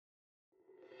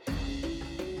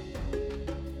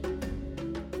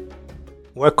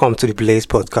Welcome to the Blaze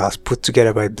podcast put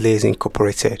together by Blaze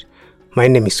Incorporated. My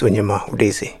name is Onyema,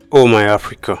 Udeze. Oh my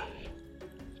Africa,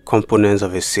 components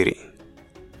of a city.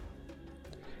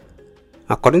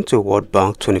 According to a World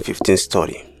Bank 2015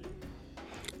 study,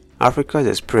 Africa is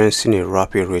experiencing a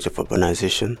rapid rate of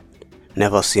urbanization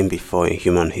never seen before in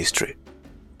human history.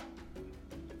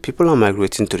 People are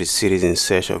migrating to the cities in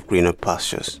search of greener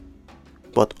pastures,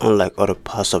 but unlike other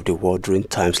parts of the world during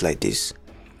times like this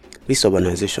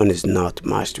urbanization is not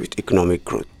matched with economic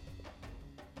growth.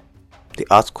 The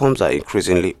outcomes are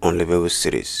increasingly unlivable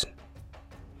cities.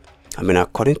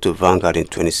 According to Vanguard in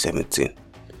 2017,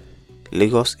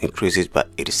 Lagos increases by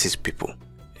 86 people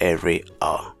every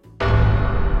hour.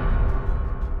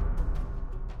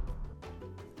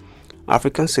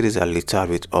 African cities are littered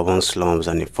with urban slums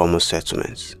and informal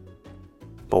settlements.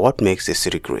 But what makes a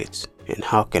city great, and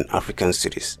how can African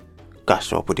cities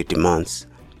catch up with the demands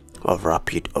of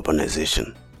rapid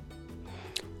urbanization?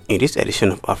 In this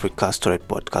edition of Africa's Story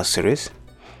podcast series,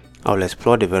 I will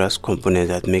explore the various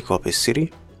components that make up a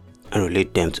city and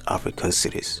relate them to African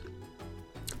cities.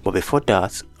 But before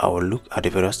that, I will look at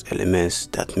the various elements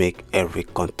that make every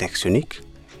context unique,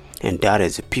 and that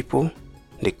is the people,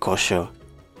 the culture,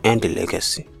 and the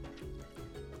legacy.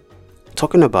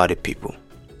 Talking about the people,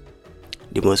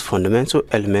 the most fundamental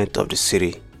element of the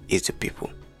city is the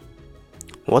people.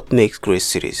 What makes great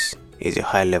cities is a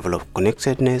high level of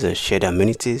connectedness and shared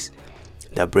amenities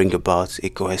that bring about a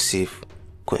cohesive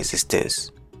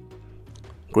coexistence.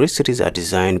 Great cities are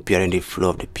designed bearing the flow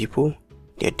of the people,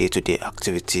 their day-to-day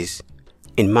activities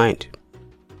in mind.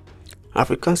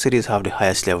 African cities have the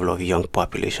highest level of young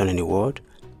population in the world,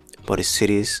 but the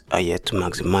cities are yet to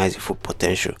maximize the full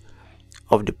potential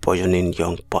of the burgeoning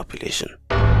young population.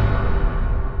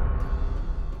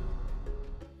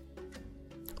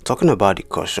 Talking about the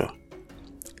culture,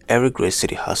 every great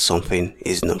city has something it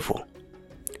is known for.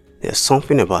 There's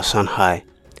something about Shanghai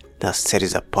that sets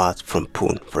it apart from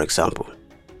Pune, for example.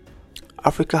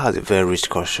 Africa has a very rich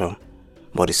culture,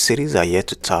 but the cities are yet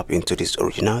to tap into this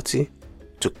originality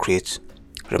to create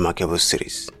remarkable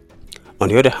cities. On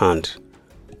the other hand,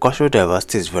 cultural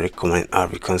diversity is very common in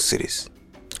African cities.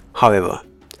 However,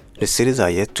 the cities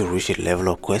are yet to reach a level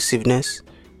of cohesiveness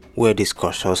where these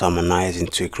cultures harmonize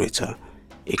into a greater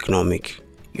economic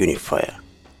unifier.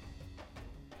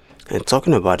 And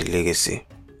talking about the legacy,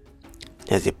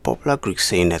 there's a popular Greek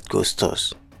saying that goes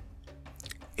thus: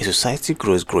 a society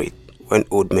grows great when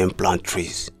old men plant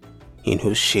trees in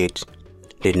whose shade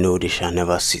they know they shall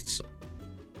never sit.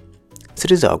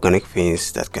 Cities are organic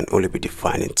things that can only be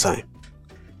defined in time.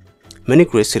 Many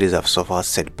great cities have suffered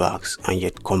setbacks and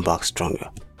yet come back stronger.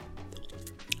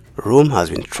 Rome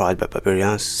has been tried by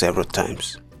barbarians several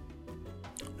times.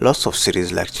 Lots of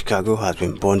cities like Chicago has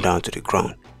been burned down to the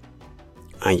ground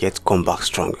and yet come back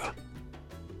stronger.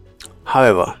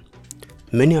 However,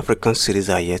 many African cities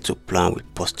are yet to plan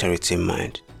with posterity in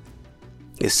mind.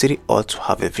 The city ought to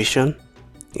have a vision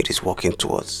it is working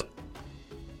towards.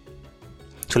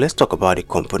 So let's talk about the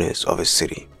components of a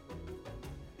city.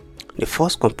 The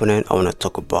first component I want to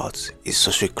talk about is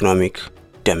socioeconomic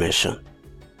dimension.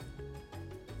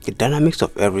 The dynamics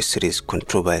of every city is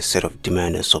controlled by a set of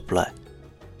demand and supply.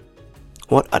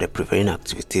 What are the prevailing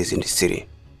activities in the city?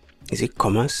 Is it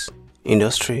commerce,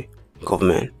 industry,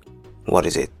 government? What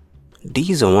is it?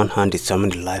 These on one hand determine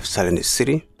the lifestyle in the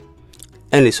city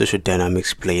and the social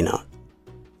dynamics playing out.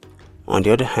 On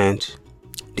the other hand,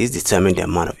 these determine the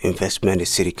amount of investment the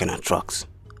city can attract.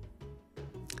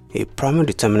 A primary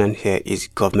determinant here is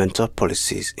governmental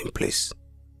policies in place.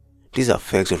 These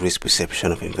affect the risk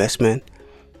perception of investment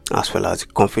as well as the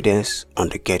confidence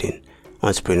undergirding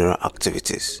entrepreneurial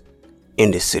activities in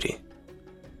the city.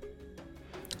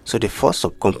 So the first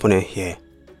subcomponent here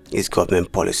is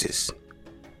government policies.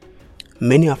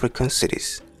 Many African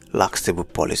cities lack stable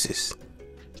policies.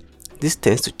 This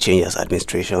tends to change as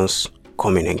administrations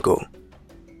come in and go.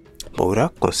 But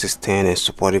without consistent and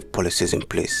supportive policies in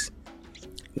place,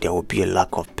 there will be a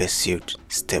lack of perceived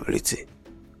stability.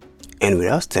 And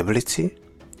without stability,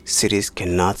 cities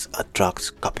cannot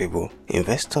attract capable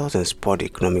investors and support the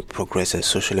economic progress and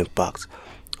social impact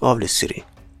of the city.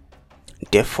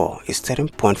 Therefore, a starting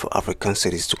point for African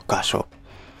cities to catch up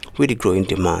with the growing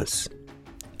demands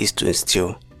is to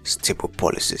instill stable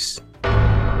policies.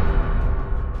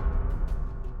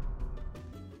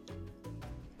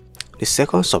 The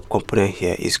second subcomponent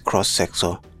here is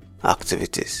cross-sector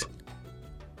activities.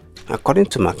 According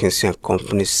to McKinsey &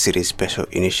 Company's City Special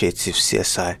Initiative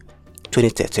CSI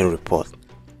 2013 report,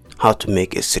 How to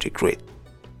Make a City Great,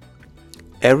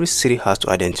 every city has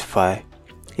to identify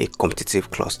a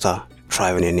competitive cluster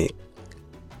thriving in it.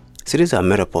 Cities are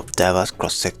made up of diverse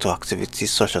cross-sector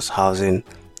activities such as housing,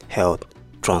 health,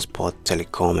 transport,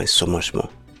 telecom, and so much more.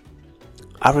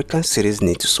 African cities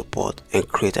need to support and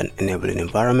create an enabling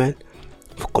environment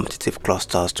for competitive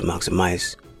clusters to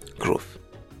maximize growth.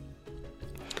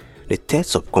 The third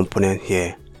subcomponent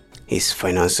here is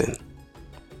financing.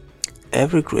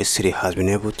 Every great city has been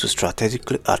able to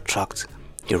strategically attract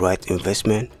the right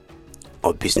investment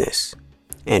or business,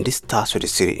 and this starts with the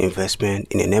city investment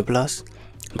in enablers,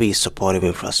 be it supportive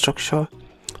infrastructure,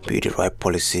 be it the right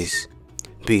policies,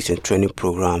 be it in training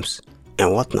programs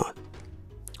and whatnot.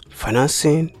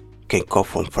 Financing can come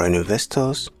from foreign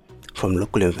investors, from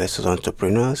local investors,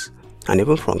 entrepreneurs, and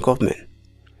even from government.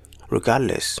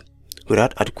 Regardless,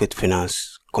 without adequate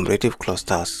finance, competitive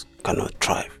clusters cannot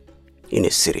thrive in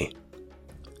a city.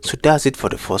 So that's it for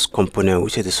the first component,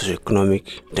 which is the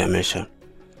socioeconomic dimension.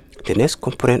 The next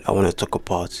component I want to talk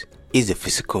about is the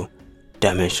physical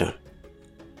dimension.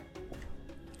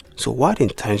 So what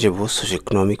intangible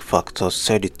socioeconomic factors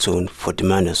set the tone for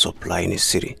demand and supply in a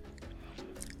city?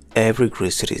 Every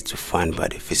great city is defined by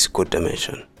the physical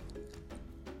dimension.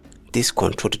 This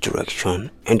controls the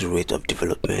direction and the rate of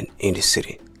development in the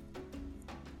city.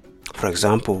 For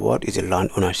example, what is the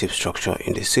land ownership structure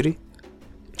in the city?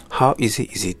 How easy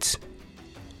is it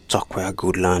to acquire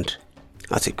good land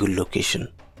at a good location?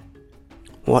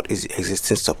 What is the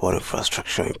existing support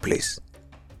infrastructure in place?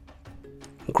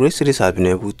 Great cities have been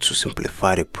able to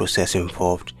simplify the process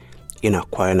involved in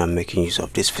acquiring and making use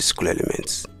of these physical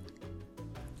elements.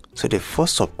 So the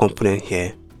first subcomponent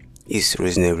here is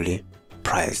reasonably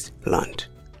priced land.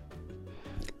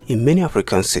 In many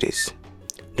African cities,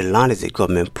 the land is a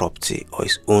government property or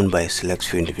is owned by a select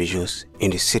few individuals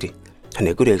in the city, and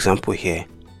a good example here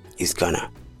is Ghana.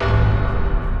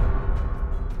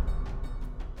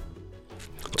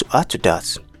 To add to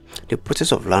that, the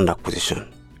process of land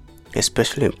acquisition,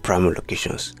 especially in primary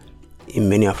locations in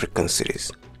many African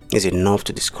cities, is enough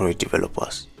to discourage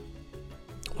developers.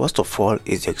 Worst of all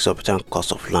is the exorbitant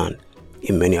cost of land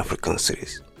in many African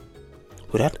cities.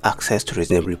 Without access to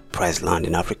reasonably priced land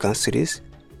in African cities,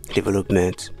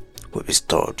 development will be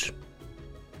stalled.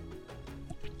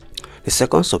 The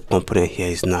second subcomponent here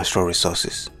is natural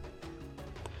resources.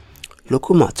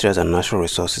 Local materials and natural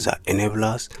resources are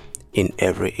enablers in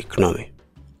every economy.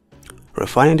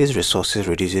 Refining these resources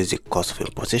reduces the cost of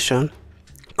importation,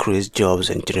 creates jobs,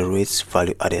 and generates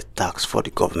value-added tax for the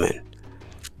government.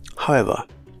 However,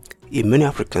 in many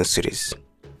African cities,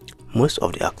 most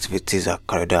of the activities are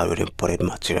carried out with imported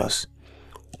materials,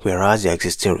 whereas the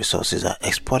existing resources are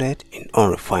exported in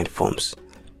unrefined forms,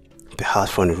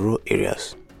 perhaps from the rural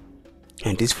areas,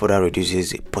 and this further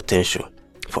reduces the potential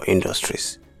for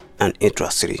industries and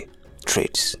intra-city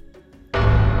trades.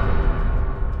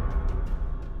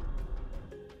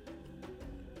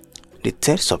 The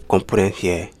third subcomponent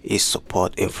here is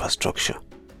support infrastructure.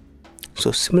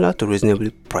 So similar to reasonably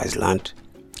priced land,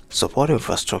 support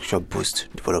infrastructure boosts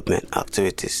development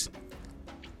activities.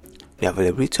 The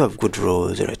availability of good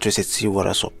roads, electricity,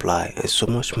 water supply, and so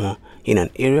much more in an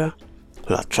area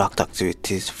will attract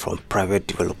activities from private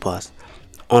developers,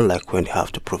 unlike when they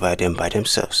have to provide them by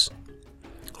themselves.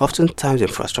 Oftentimes,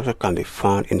 infrastructure can be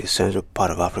found in the central part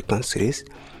of African cities,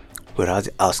 whereas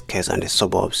the outskirts and the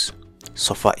suburbs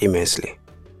suffer immensely.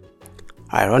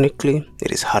 Ironically,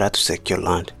 it is harder to secure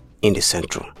land in the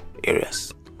central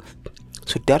areas.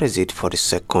 So that is it for the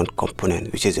second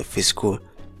component, which is the physical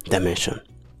dimension.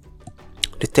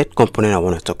 The third component I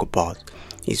want to talk about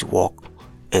is work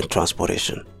and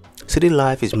transportation. City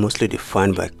life is mostly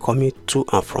defined by commute to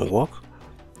and from work,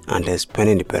 and then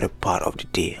spending the better part of the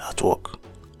day at work.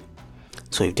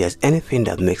 So if there's anything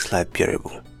that makes life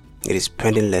bearable, it is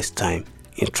spending less time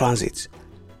in transit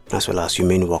as well as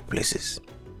humane workplaces.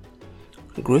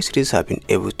 Great cities have been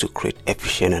able to create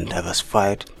efficient and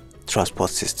diversified transport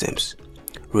systems,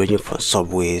 ranging from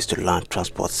subways to land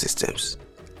transport systems.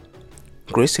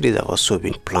 Great cities have also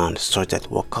been planned such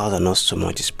that workers are not so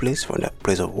much displaced from their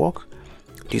place of work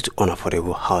due to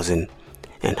unaffordable housing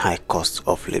and high costs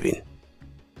of living.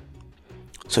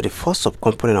 So the first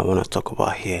subcomponent I want to talk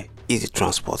about here is the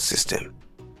transport system.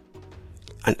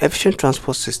 An efficient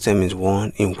transport system is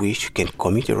one in which you can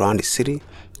commute around the city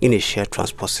in a shared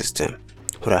transport system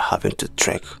without having to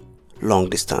trek long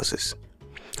distances.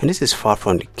 And this is far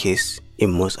from the case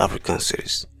in most African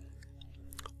cities.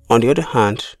 On the other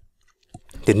hand,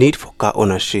 the need for car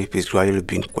ownership is gradually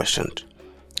being questioned,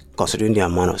 considering the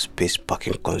amount of space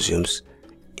parking consumes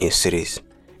in cities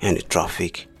and the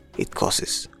traffic it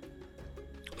causes.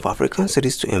 For African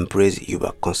cities to embrace the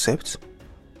Uber concept,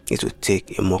 it will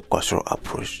take a more cultural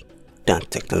approach than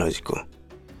technological.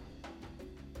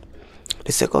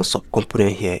 The second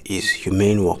subcomponent here is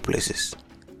humane workplaces.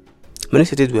 Many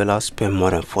city dwellers spend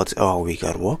more than 40-hour week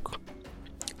at work.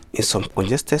 In some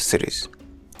congested cities,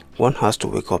 one has to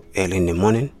wake up early in the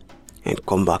morning and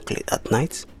come back late at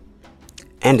night,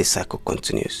 and the cycle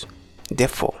continues.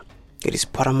 Therefore, it is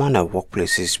paramount that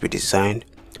workplaces be designed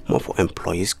more for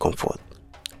employees' comfort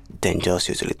than just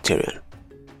utilitarian.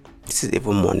 This is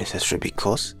even more necessary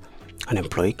because an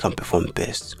employee can perform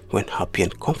best when happy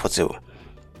and comfortable,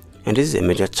 and this is a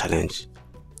major challenge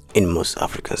in most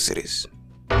African cities.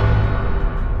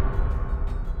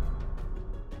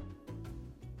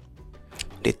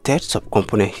 The third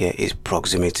subcomponent here is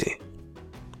proximity.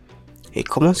 A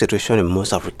common situation in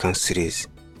most African cities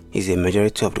is a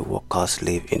majority of the workers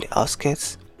live in the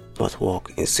outskirts but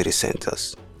work in city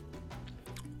centers.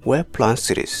 Well-planned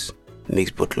cities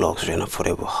mix both luxury and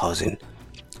affordable housing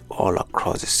all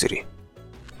across the city,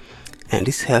 and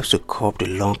this helps to curb the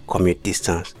long commute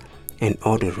distance and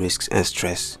all the risks and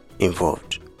stress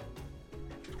involved.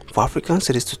 For African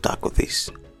cities to tackle this,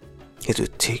 it will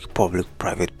take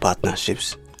public-private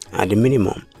partnerships. At the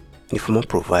minimum, the former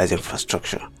provides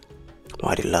infrastructure,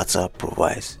 while the latter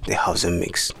provides the housing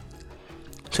mix.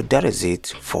 So that is it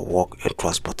for work and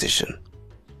transportation.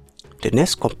 The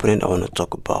next component I want to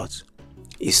talk about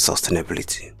is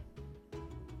sustainability.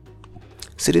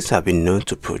 Cities have been known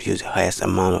to produce the highest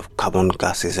amount of carbon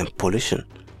gases and pollution.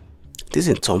 This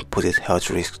in turn poses health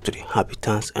risks to the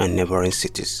inhabitants and neighboring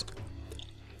cities.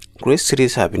 Great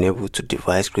cities have been able to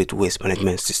devise great waste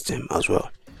management systems as well.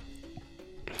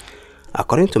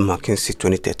 According to McKinsey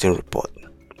 2013 report,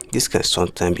 this can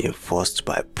sometimes be enforced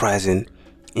by pricing,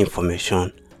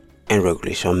 information, and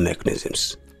regulation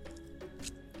mechanisms.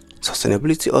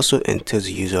 Sustainability also entails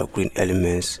the use of green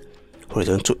elements,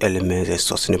 horizontal elements, and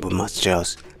sustainable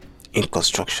materials in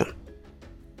construction.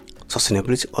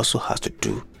 Sustainability also has to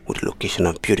do with the location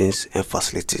of buildings and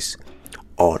facilities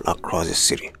all across the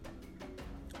city.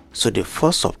 So the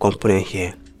first subcomponent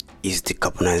here is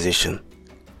decarbonization.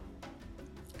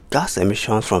 Gas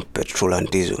emissions from petrol and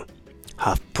diesel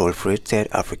have proliferated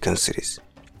African cities,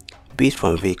 be it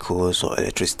from vehicles or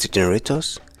electricity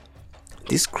generators.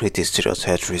 This creates a serious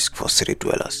health risk for city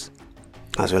dwellers,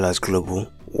 as well as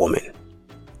global warming.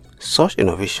 Such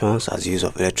innovations as the use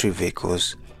of electric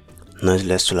vehicles,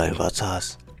 noiseless solar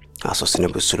inverters, are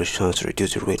sustainable solutions to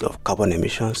reduce the rate of carbon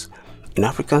emissions in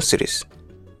African cities.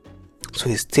 So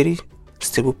a steady,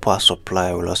 stable power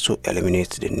supply will also eliminate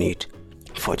the need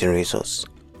for generators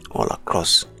all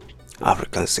across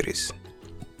African cities.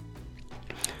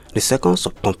 The second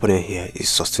subcomponent here is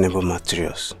sustainable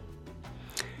materials.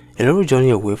 A little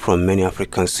journey away from many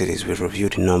African cities will reveal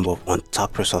the number of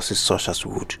untapped resources such as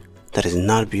wood that is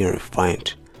now being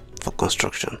refined for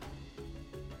construction.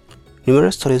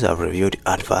 Numerous studies have revealed the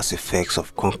adverse effects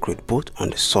of concrete both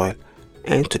on the soil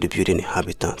and to the building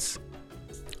inhabitants.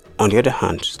 On the other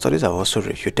hand, studies have also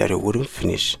revealed that the wooden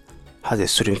finish has a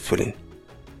soothing feeling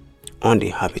on the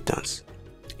inhabitants.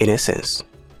 In essence,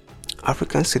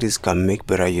 African cities can make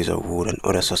better use of wood and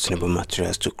other sustainable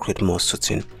materials to create more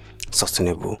soothing,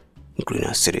 sustainable,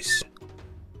 greener cities.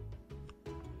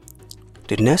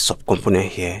 The next subcomponent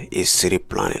here is city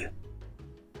planning.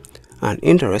 An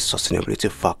indirect sustainability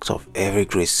factor of every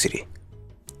great city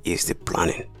is the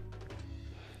planning.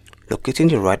 Locating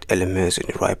the right elements in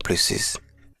the right places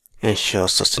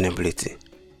ensures sustainability.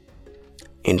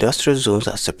 Industrial zones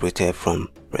are separated from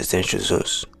residential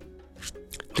zones.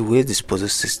 The waste disposal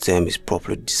system is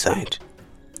properly designed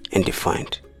and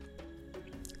defined.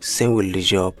 Same with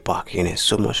leisure, parking, and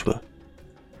so much more.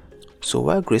 So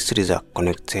while great cities are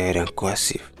connected and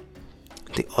cohesive,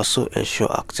 they also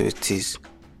ensure activities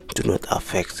do not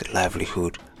affect the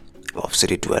livelihood of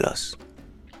city dwellers.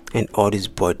 And all this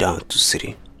boils down to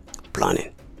city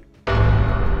planning.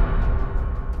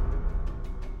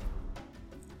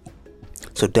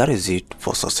 So that is it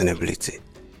for sustainability.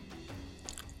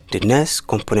 The next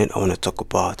component I want to talk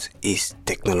about is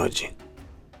technology.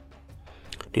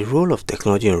 The role of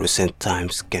technology in recent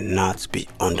times cannot be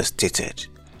understated.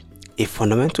 A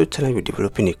fundamental challenge with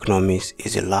developing economies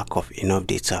is the lack of enough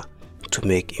data to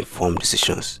make informed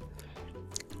decisions.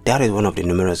 That is one of the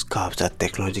numerous gaps that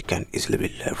technology can easily be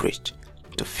leveraged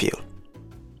to fill.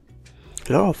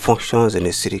 A lot of functions in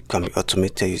the city can be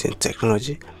automated using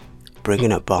technology,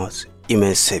 bringing about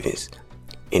immense savings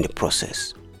in the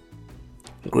process.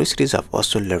 Great cities have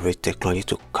also leveraged technology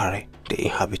to carry the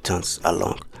inhabitants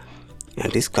along,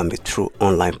 and this can be through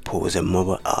online polls and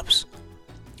mobile apps.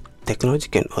 Technology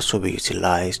can also be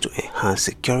utilized to enhance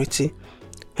security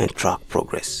and track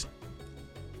progress.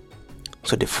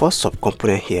 So the first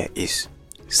subcomponent here is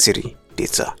city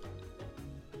data.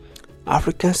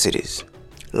 African cities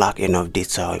lack enough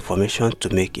data or information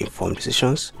to make informed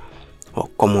decisions or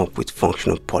come up with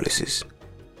functional policies.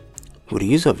 With the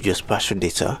use of geospatial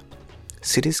data,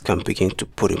 cities can begin to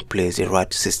put in place the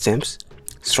right systems,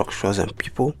 structures, and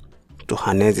people to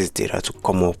harness this data to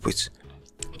come up with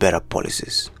better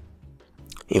policies.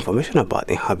 Information about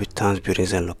inhabitants,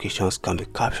 buildings, and locations can be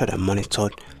captured and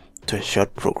monitored to ensure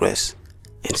progress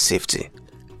and safety.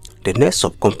 The next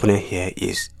subcomponent here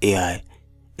is AI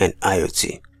and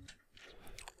IoT.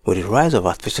 With the rise of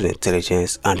artificial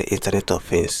intelligence and the Internet of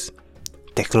Things,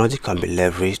 technology can be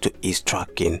leveraged to ease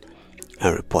tracking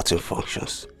and reporting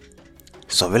functions.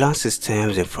 Surveillance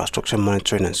systems, infrastructure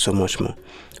monitoring, and so much more.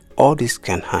 All this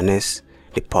can harness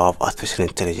the power of artificial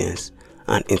intelligence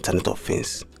and Internet of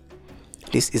Things.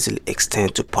 This easily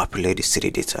extends to populate the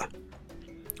city data.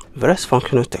 Various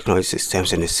functional technology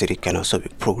systems in the city can also be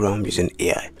programmed using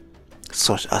AI,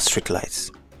 such as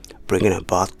streetlights, bringing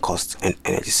about cost and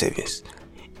energy savings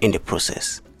in the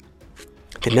process.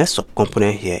 The next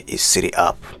subcomponent here is city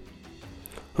app.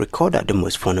 Recall that the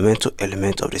most fundamental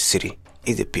element of the city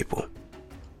is the people.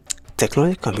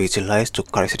 Technology can be utilized to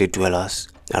carry city dwellers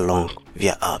along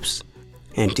via apps,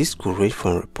 and this could range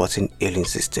from reporting alien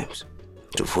systems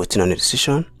to voting on a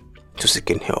decision to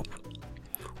seeking help.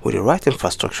 With the right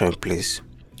infrastructure in place,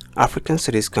 African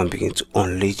cities can begin to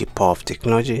unleash the power of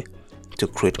technology to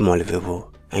create more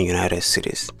livable and united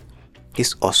cities.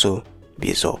 This also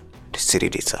builds up the city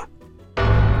data.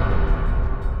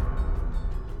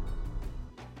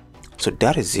 So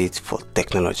that is it for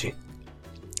technology.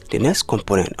 The next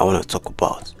component I want to talk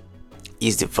about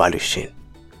is the value chain.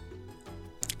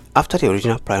 After the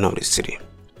original plan of the city,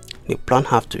 the plan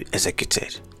have to be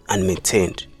executed and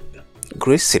maintained.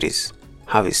 Great cities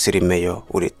have a city mayor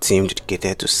with a team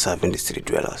dedicated to serving the city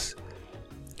dwellers.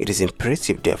 It is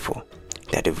imperative, therefore,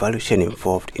 that the value chain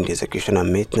involved in the execution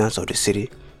and maintenance of the city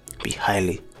be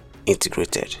highly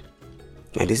integrated,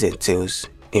 and this entails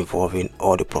involving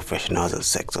all the professionals and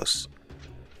sectors.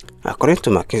 According to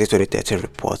McKinsey 2013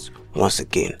 report, once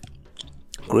again,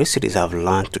 great cities have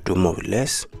learned to do more with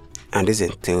less, and this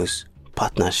entails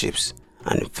partnerships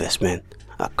and investment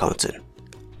accounting.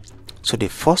 So the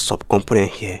first subcomponent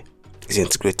here is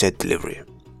integrated delivery.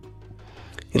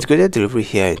 Integrated delivery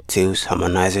here entails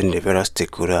harmonizing the various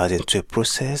stakeholders into a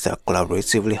process that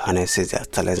collaboratively harnesses their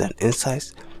talents and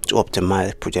insights to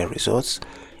optimize project results,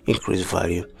 increase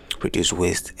value, reduce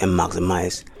waste, and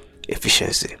maximize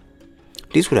efficiency.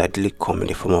 This would ideally come in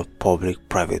the form of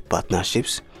public-private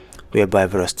partnerships, whereby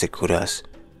various stakeholders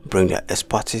bring their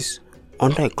expertise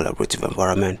under a collaborative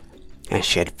environment and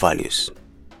shared values.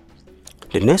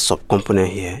 The next subcomponent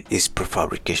here is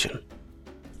prefabrication.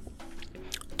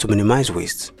 To minimize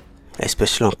waste,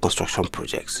 especially on construction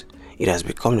projects, it has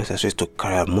become necessary to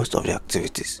carry out most of the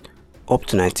activities, up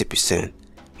to 90%,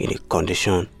 in a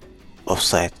conditioned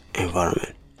off-site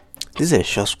environment. This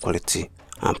ensures quality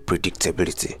and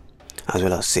predictability, as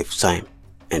well as save time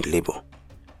and labor.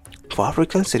 For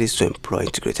African cities to employ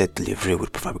integrated delivery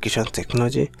with prefabrication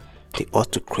technology, they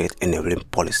ought to create enabling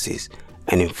policies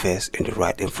and invest in the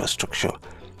right infrastructure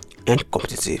and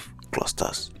competitive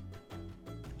clusters.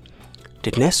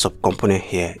 The next subcomponent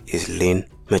here is lean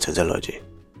methodology.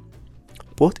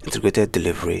 Both integrated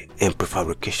delivery and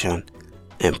prefabrication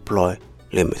employ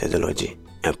lean methodology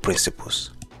and principles.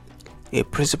 A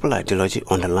principal ideology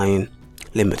underlying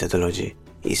lean methodology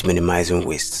is minimizing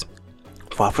waste.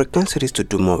 For African cities to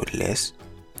do more with less,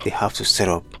 they have to set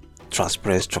up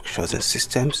transparent structures and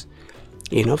systems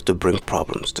enough to bring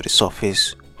problems to the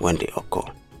surface when they occur.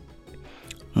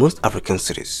 Most African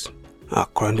cities are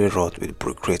currently wrought with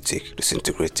bureaucratic,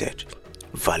 disintegrated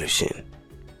value chain.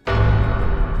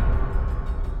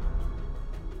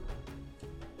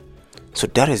 So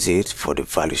that is it for the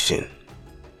value chain.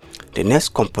 The next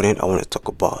component I want to talk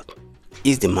about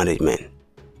is the management.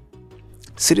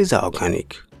 Cities are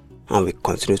organic and will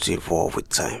continue to evolve with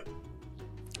time.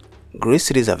 Great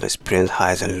cities have experienced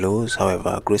highs and lows,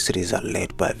 however, great cities are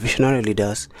led by visionary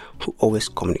leaders who always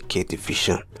communicate the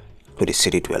vision with the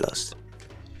city dwellers.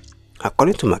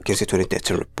 According to McKinsey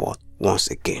 2013 report, once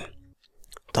again,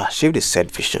 to achieve the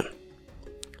said vision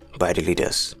by the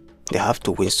leaders, they have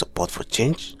to win support for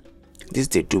change. This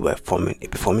they do by forming a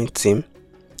performing team,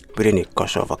 building a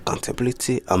culture of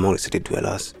accountability among the city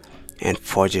dwellers, and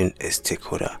forging a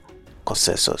stakeholder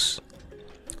consensus.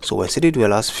 So when city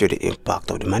dwellers feel the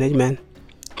impact of the management,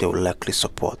 they will likely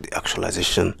support the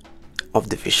actualization of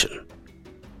the vision.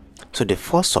 So the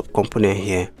first subcomponent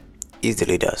here is the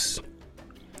leaders.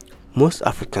 Most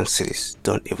African cities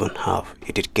don't even have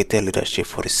a dedicated leadership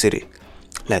for the city,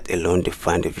 let alone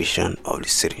define the vision of the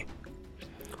city.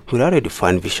 Without a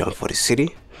defined vision for the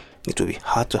city, it will be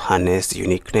hard to harness the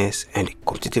uniqueness and the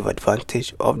competitive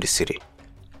advantage of the city.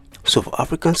 So for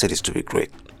African cities to be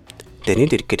great, they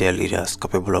need dedicated leaders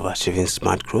capable of achieving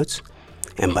smart growth,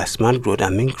 and by smart growth I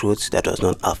mean growth that does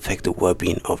not affect the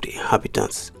well-being of the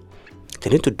inhabitants. They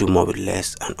need to do more with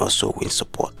less and also win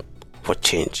support for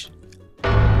change.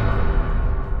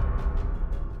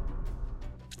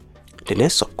 The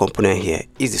next subcomponent here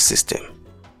is the system.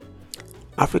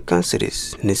 African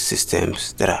cities need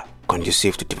systems that are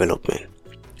conducive to development.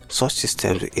 Such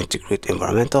systems will integrate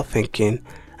environmental thinking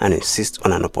and insist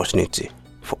on an opportunity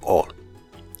for all.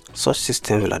 Such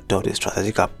systems will adopt a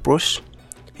strategic approach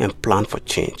and plan for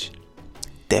change.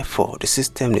 Therefore, the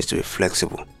system needs to be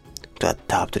flexible to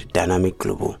adapt to the dynamic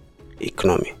global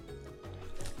economy.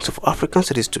 So for African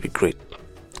cities to be great,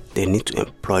 they need to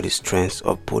employ the strengths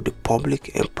of both the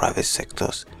public and private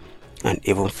sectors and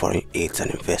even foreign aids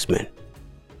and investment.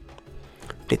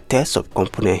 The third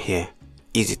subcomponent here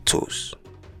is the tools.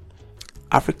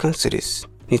 African cities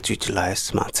need to utilize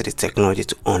smart city technology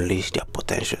to unleash their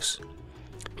potentials.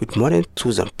 With modern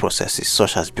tools and processes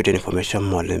such as Building Information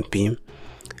Modeling (BIM)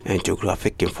 and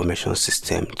Geographic Information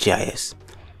System (GIS),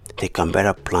 they can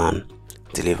better plan,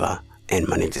 deliver, and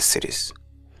manage the cities.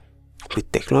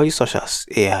 With technology such as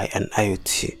AI and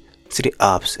IoT, city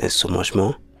apps, and so much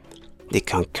more, they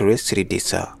can curate city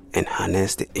data and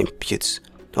harness the inputs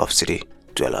of city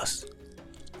dwellers.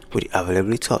 With the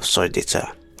availability of such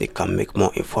data, they can make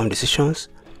more informed decisions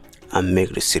and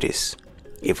make the cities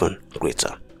even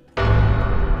greater.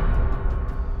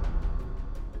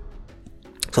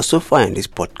 So far in this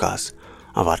podcast,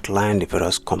 I've outlined the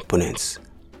various components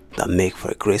that make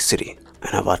for a great city,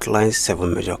 and I've outlined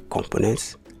 7 major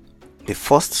components. The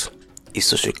first is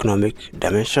socioeconomic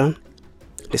dimension,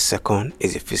 the second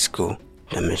is the physical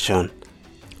dimension,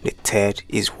 the third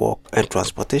is work and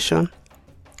transportation,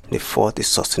 the fourth is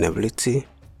sustainability,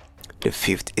 the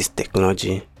fifth is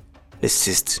technology, the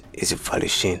sixth is the value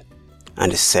chain,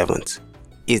 and the seventh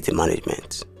is the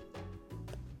management.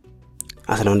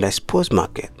 As an underexposed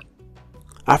market,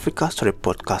 Africa Story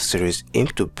podcast series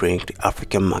aims to bring the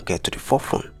African market to the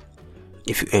forefront.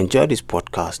 If you enjoyed this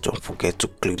podcast, don't forget to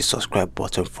click the subscribe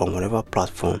button from whatever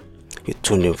platform you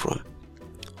tuned in from.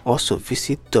 Also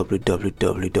visit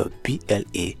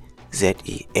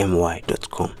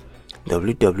www.blazemy.com,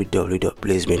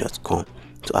 www.blazemy.com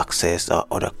to access our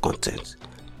other content.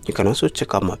 You can also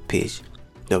check out my page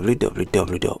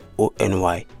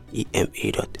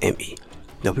www.onyema.me,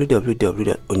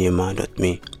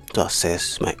 www.onyema.me to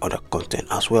access my other content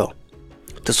as well.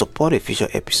 To support a future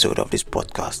episode of this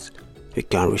podcast, you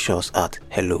can reach us at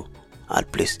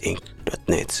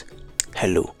hello@blazeinc.net.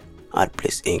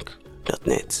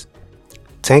 hello@blazeinc.net.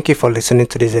 Thank you for listening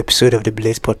to this episode of the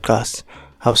Blaze Podcast.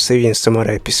 I'll see you in some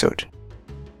other episode.